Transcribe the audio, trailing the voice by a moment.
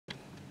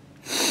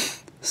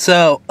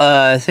So,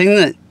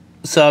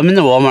 so I'm in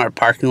the Walmart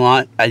parking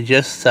lot. I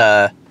just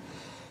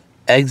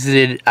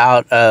exited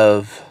out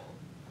of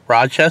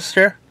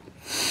Rochester.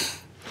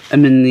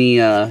 I'm in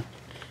the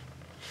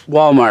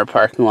Walmart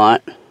parking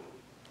lot,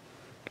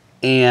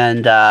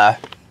 and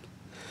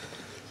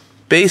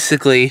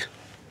basically,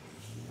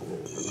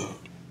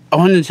 I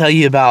wanted to tell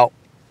you about.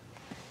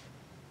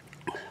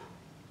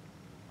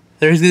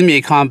 There's going to be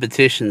a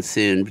competition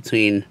soon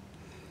between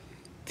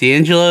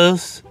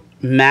D'Angelo's,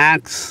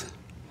 Max,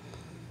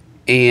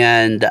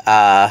 and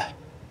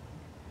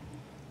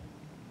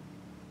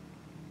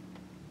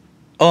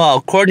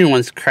Courtney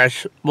wants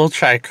Crush. We'll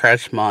try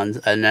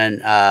Crutchmons, and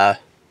then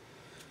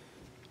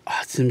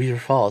it's in Beaver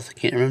Falls. I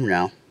can't remember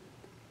now.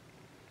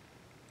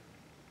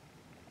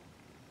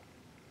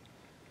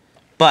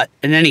 But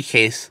in any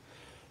case,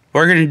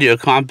 we're gonna do a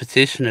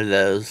competition of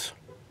those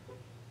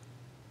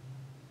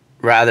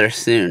rather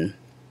soon.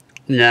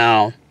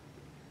 Now,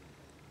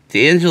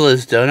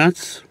 D'Angelo's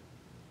Donuts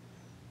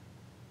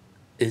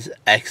is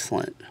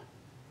excellent.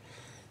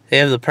 They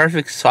have the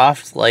perfect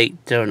soft,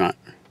 light donut.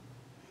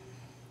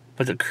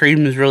 But the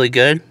cream is really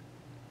good.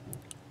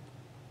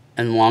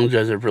 And long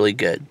johns are really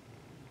good.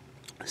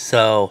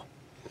 So,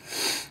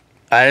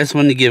 I just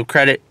wanted to give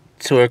credit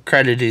to where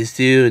credit is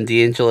due in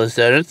D'Angelo's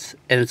Donuts.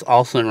 And it's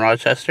also in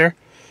Rochester.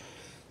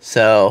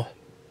 So,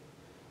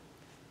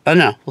 I don't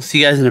know. We'll see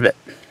you guys in a bit.